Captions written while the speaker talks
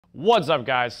What's up,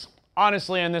 guys?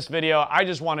 Honestly, in this video, I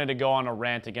just wanted to go on a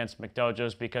rant against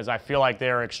McDojos because I feel like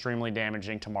they're extremely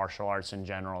damaging to martial arts in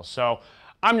general. So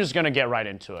I'm just going to get right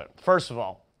into it. First of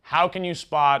all, how can you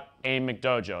spot a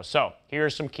McDojo? So here are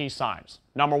some key signs.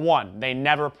 Number one, they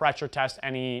never pressure test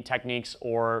any techniques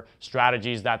or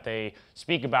strategies that they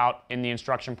speak about in the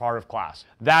instruction part of class.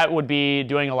 That would be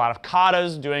doing a lot of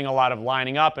katas, doing a lot of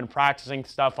lining up and practicing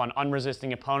stuff on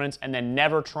unresisting opponents, and then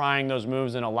never trying those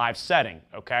moves in a live setting,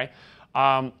 okay?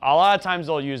 A lot of times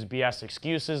they'll use BS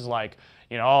excuses like,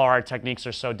 oh, our techniques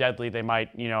are so deadly, they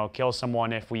might, kill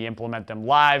someone if we implement them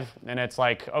live. And it's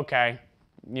like, okay,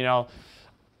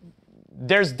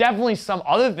 there's definitely some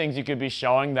other things you could be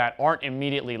showing that aren't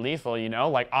immediately lethal,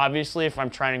 like obviously if I'm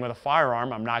training with a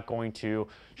firearm, I'm not going to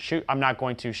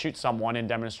shoot someone in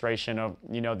demonstration of,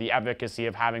 the efficacy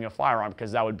of having a firearm,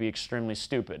 because that would be extremely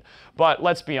stupid. But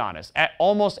let's be honest, at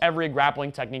almost every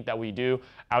grappling technique that we do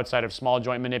outside of small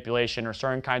joint manipulation or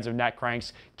certain kinds of neck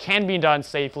cranks can be done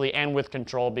safely and with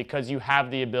control, because you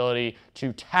have the ability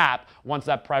to tap once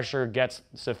that pressure gets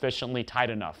sufficiently tight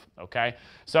enough, okay?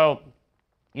 So,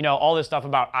 all this stuff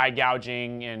about eye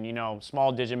gouging and,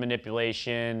 small digit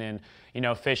manipulation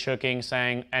and, fish hooking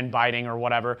and biting or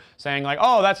whatever, saying like,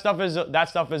 oh, that stuff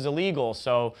is illegal.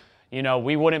 So,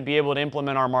 we wouldn't be able to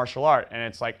implement our martial art. And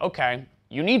it's like, okay,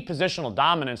 you need positional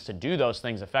dominance to do those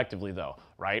things effectively though,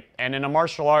 right? And in a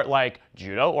martial art like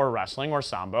judo or wrestling or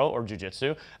sambo or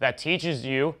jiu-jitsu that teaches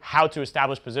you how to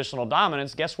establish positional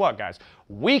dominance, guess what, guys?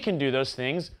 We can do those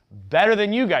things better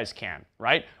than you guys can,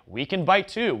 right? We can bite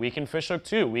too, we can fish hook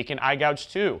too, we can eye gouge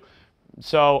too.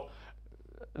 So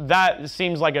that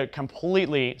seems like a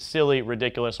completely silly,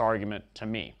 ridiculous argument to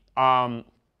me. So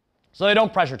they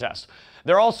don't pressure test.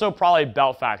 They're also probably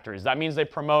belt factories. That means they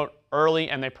promote early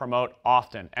and they promote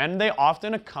often. And they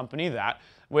often accompany that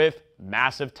with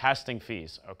massive testing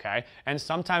fees, okay? And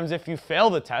sometimes if you fail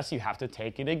the test, you have to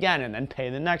take it again and then pay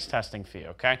the next testing fee,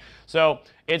 okay? So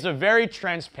it's a very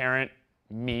transparent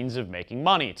means of making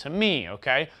money to me,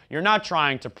 okay? You're not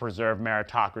trying to preserve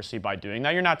meritocracy by doing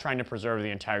that. You're not trying to preserve the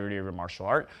integrity of your martial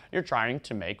art. You're trying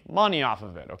to make money off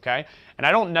of it, okay? And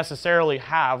I don't necessarily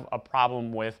have a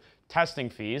problem with testing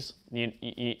fees,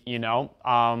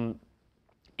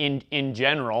 in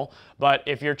general, but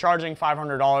if you're charging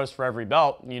 $500 for every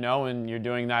belt, and you're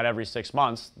doing that every 6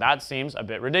 months, that seems a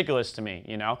bit ridiculous to me,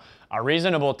 A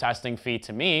reasonable testing fee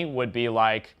to me would be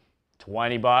like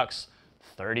 20 bucks,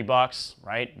 30 bucks,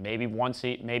 right? Maybe once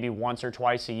or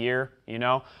twice a year,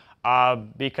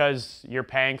 because you're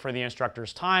paying for the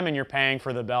instructor's time and you're paying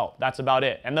for the belt. That's about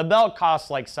it. And the belt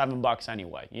costs like $7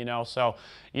 anyway, so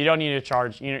you don't need to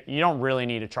charge, you don't really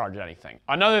need to charge anything.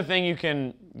 Another thing you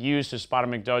can use to spot a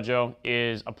McDojo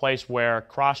is a place where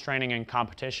cross-training and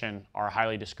competition are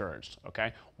highly discouraged,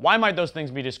 okay? Why might those things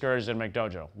be discouraged at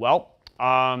McDojo? Well,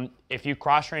 if you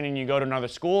cross-train and you go to another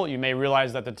school, you may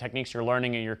realize that the techniques you're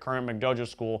learning in your current McDojo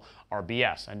school are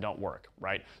BS and don't work,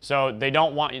 right? So they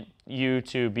don't want you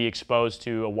to be exposed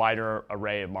to a wider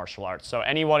array of martial arts. So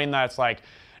anyone that's like,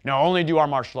 no, only do our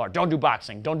martial art, don't do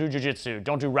boxing, don't do jiu-jitsu,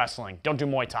 don't do wrestling, don't do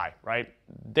Muay Thai, right?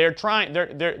 They're trying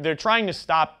to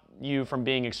stop you from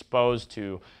being exposed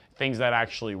to things that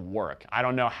actually work. I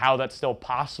don't know how that's still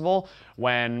possible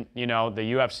when, the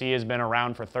UFC has been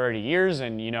around for 30 years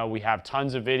and, we have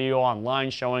tons of video online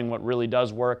showing what really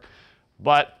does work.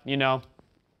 But,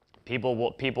 people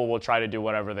will try to do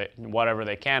whatever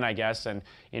they can, I guess. And,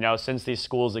 since these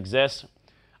schools exist,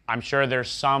 I'm sure there's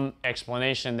some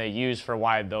explanation they use for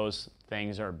why those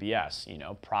things are BS,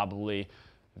 probably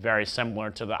very similar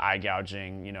to the eye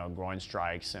gouging, groin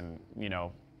strikes and,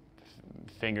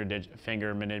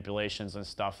 finger manipulations and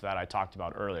stuff that I talked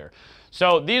about earlier.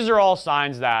 So these are all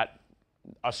signs that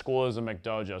a school is a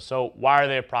McDojo. So why are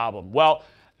they a problem? Well,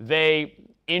 they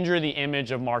injure the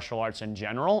image of martial arts in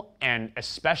general, and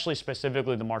especially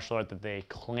specifically the martial art that they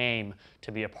claim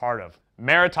to be a part of.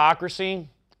 Meritocracy,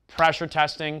 pressure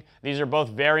testing, these are both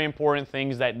very important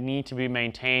things that need to be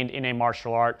maintained in a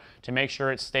martial art to make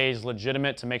sure it stays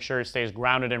legitimate, to make sure it stays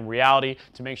grounded in reality,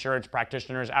 to make sure its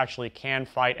practitioners actually can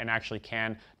fight and actually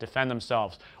can defend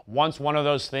themselves. Once one of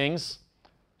those things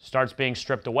starts being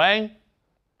stripped away,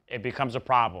 it becomes a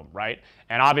problem, right?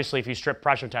 And obviously if you strip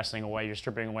pressure testing away, you're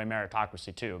stripping away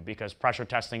meritocracy too, because pressure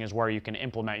testing is where you can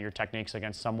implement your techniques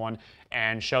against someone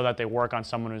and show that they work on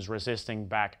someone who's resisting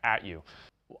back at you.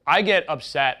 I get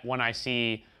upset when I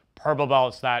see purple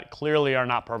belts that clearly are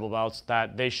not purple belts,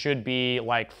 that they should be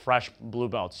like fresh blue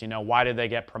belts. Why did they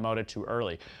get promoted too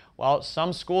early? Well,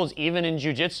 some schools, even in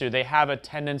jiu-jitsu, they have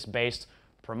attendance-based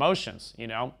promotions,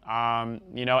 and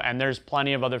there's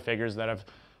plenty of other figures that have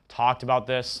talked about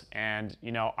this, and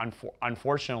you know,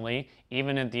 unfortunately,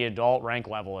 even at the adult rank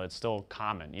level, it's still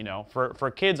common. You know, for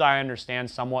kids, I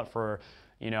understand somewhat. For,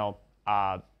 you know,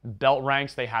 belt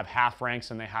ranks, they have half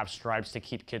ranks and they have stripes to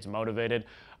keep kids motivated.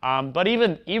 But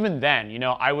even then, you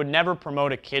know, I would never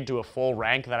promote a kid to a full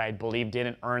rank that I believe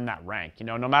didn't earn that rank. You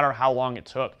know, no matter how long it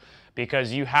took,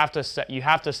 because you have to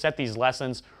set these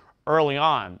lessons early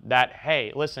on that,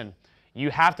 hey, listen, you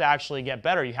have to actually get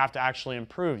better. You have to actually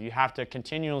improve. You have to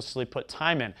continuously put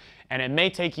time in. And it may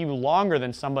take you longer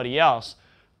than somebody else,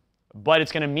 but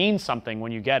it's going to mean something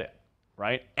when you get it,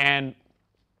 right? And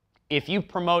if you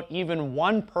promote even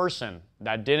one person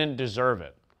that didn't deserve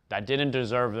it, that didn't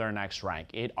deserve their next rank,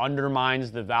 it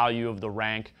undermines the value of the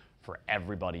rank for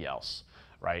everybody else,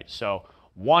 right? So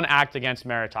one act against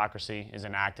meritocracy is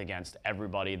an act against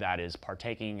everybody that is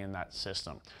partaking in that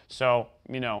system. So,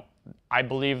 you know, I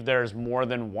believe there's more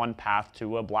than one path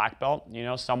to a black belt. You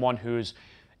know, someone who's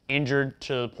injured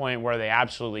to the point where they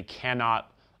absolutely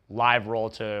cannot live roll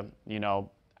to, you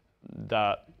know,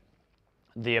 the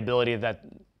ability that,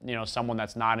 you know, someone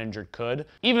that's not injured could.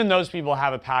 Even those people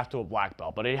have a path to a black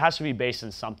belt, but it has to be based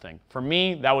in something. For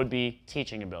me, that would be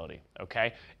teaching ability,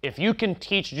 okay? If you can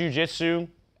teach jiu-jitsu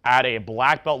at a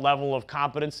black belt level of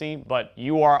competency, but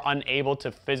you are unable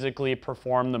to physically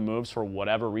perform the moves for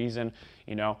whatever reason,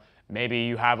 you know, maybe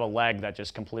you have a leg that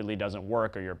just completely doesn't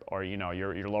work, or you know,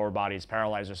 your lower body is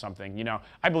paralyzed or something, you know,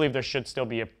 I believe there should still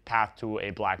be a path to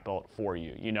a black belt for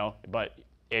you, you know, but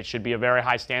it should be a very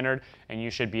high standard, and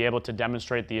you should be able to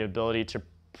demonstrate the ability to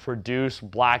produce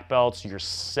black belts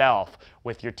yourself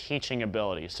with your teaching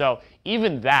ability. So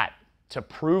even that, to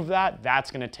prove that,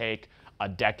 that's going to take a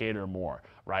decade or more,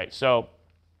 right? So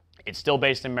it's still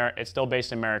based in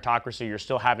meritocracy. You're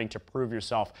still having to prove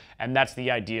yourself, and that's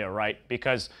the idea, right?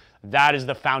 Because that is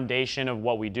the foundation of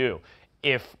what we do.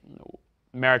 If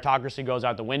meritocracy goes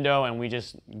out the window and we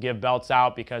just give belts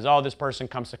out because, oh, this person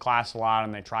comes to class a lot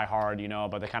and they try hard, you know,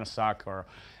 but they kind of suck, or,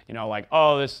 you know, like,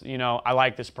 oh, this, you know, I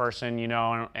like this person, you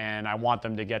know, and I want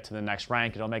them to get to the next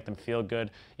rank, it'll make them feel good,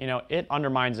 you know, it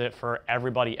undermines it for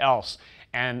everybody else.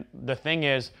 And the thing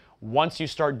is, once you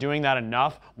start doing that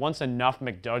enough, once enough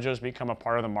McDojos become a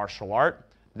part of the martial art,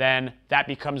 then that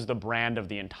becomes the brand of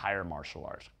the entire martial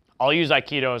art. I'll use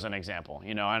Aikido as an example,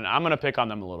 you know, and I'm going to pick on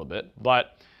them a little bit,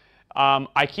 but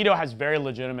Aikido has very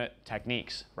legitimate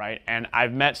techniques, right? And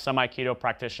I've met some Aikido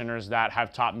practitioners that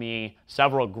have taught me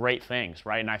several great things,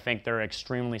 right? And I think they're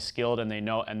extremely skilled, and they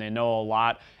know a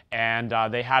lot, and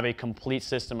they have a complete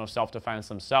system of self-defense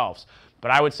themselves. But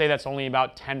I would say that's only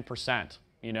about 10%,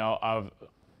 you know, of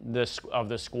the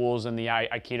schools and the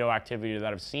Aikido activity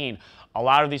that I've seen. A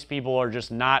lot of these people are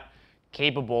just not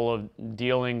capable of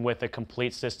dealing with a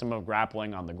complete system of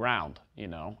grappling on the ground, you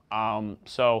know.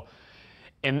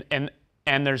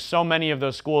 And there's so many of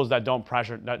those schools that don't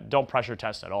pressure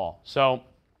test at all. So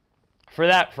for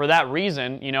that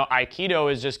reason, you know, Aikido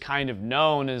is just kind of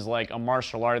known as like a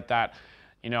martial art that,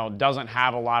 you know, doesn't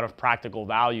have a lot of practical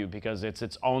value because it's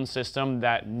its own system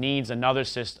that needs another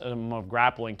system of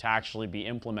grappling to actually be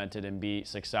implemented and be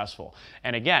successful.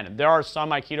 And again, there are some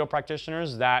Aikido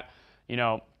practitioners that, you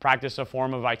know, practice a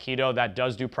form of Aikido that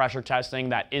does do pressure testing,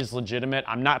 that is legitimate.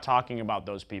 I'm not talking about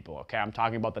those people, okay? I'm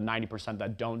talking about the 90%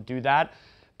 that don't do that.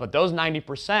 But those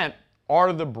 90%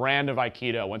 are the brand of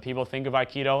Aikido. When people think of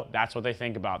Aikido, that's what they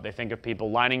think about. They think of people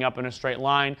lining up in a straight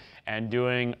line and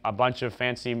doing a bunch of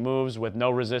fancy moves with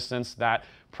no resistance that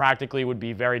practically would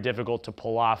be very difficult to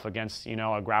pull off against, you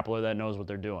know, a grappler that knows what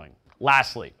they're doing.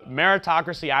 Lastly,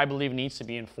 meritocracy, I believe, needs to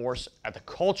be enforced at the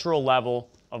cultural level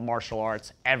of martial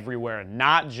arts everywhere,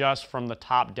 not just from the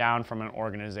top down from an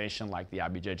organization like the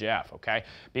IBJJF, okay?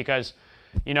 Because,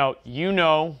 you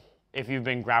know, if you've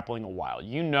been grappling a while,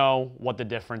 you know what the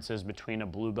difference is between a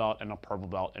blue belt and a purple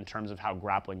belt in terms of how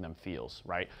grappling them feels,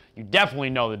 right? You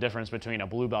definitely know the difference between a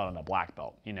blue belt and a black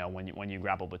belt, you know, when you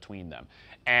grapple between them.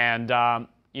 And,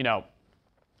 you know,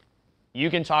 you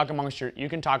can talk amongst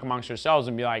yourselves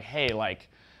and be like, hey, like,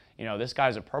 you know, this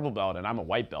guy's a purple belt and I'm a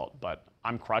white belt, but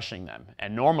I'm crushing them.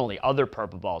 And normally other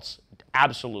purple belts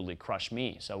absolutely crush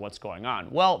me. So what's going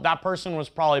on? Well, that person was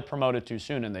probably promoted too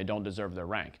soon and they don't deserve their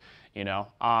rank, you know?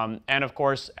 And of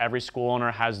course, every school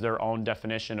owner has their own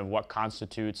definition of what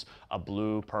constitutes a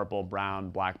blue, purple, brown,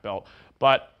 black belt.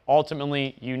 But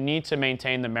ultimately, you need to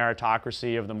maintain the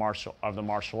meritocracy of the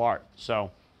martial art.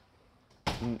 So,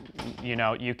 you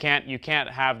know, you can't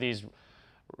have these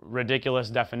ridiculous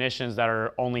definitions that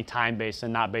are only time-based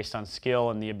and not based on skill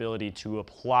and the ability to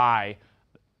apply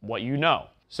what you know.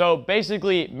 So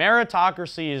basically,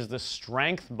 meritocracy is the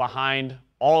strength behind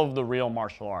all of the real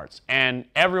martial arts, and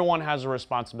everyone has a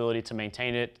responsibility to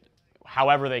maintain it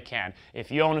however they can.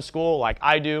 If you own a school like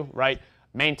I do, right,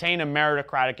 maintain a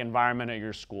meritocratic environment at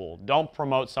your school. Don't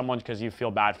promote someone because you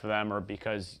feel bad for them or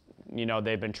because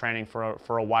they've been training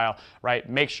for a while, right?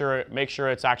 Make sure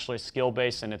it's actually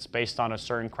skill-based and it's based on a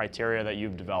certain criteria that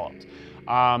you've developed.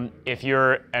 If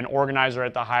you're an organizer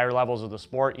at the higher levels of the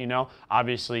sport,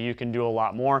 obviously you can do a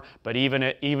lot more. But even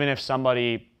if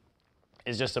somebody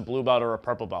is just a blue belt or a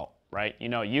purple belt, right?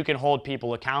 You can hold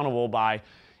people accountable by,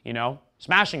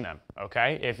 smashing them.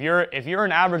 Okay, if you're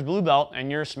an average blue belt and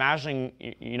you're smashing,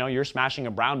 you're smashing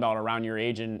a brown belt around your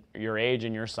age and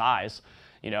your size,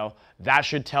 that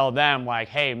should tell them like,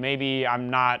 hey, maybe I'm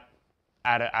not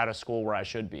at a school where I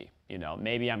should be.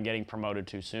 Maybe I'm getting promoted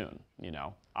too soon.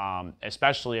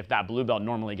 Especially if that blue belt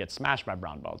normally gets smashed by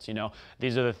brown belts.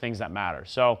 These are the things that matter.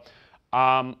 So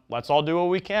let's all do what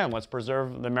we can. Let's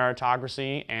preserve the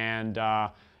meritocracy and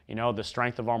the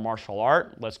strength of our martial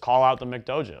art. Let's call out the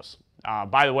McDojos.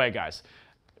 By the way, guys,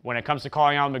 when it comes to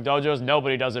calling out McDojos,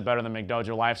 nobody does it better than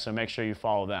McDojo Life, so make sure you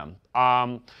follow them.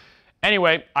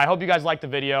 Anyway, I hope you guys liked the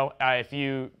video. If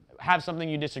you have something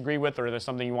you disagree with or there's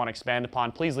something you want to expand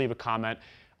upon, please leave a comment.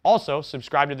 Also,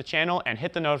 subscribe to the channel and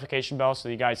hit the notification bell so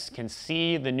you guys can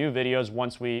see the new videos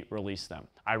once we release them.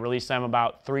 I release them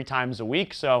about 3 times a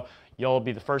week, so you'll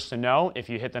be the first to know if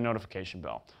you hit the notification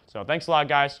bell. So thanks a lot,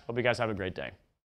 guys. Hope you guys have a great day.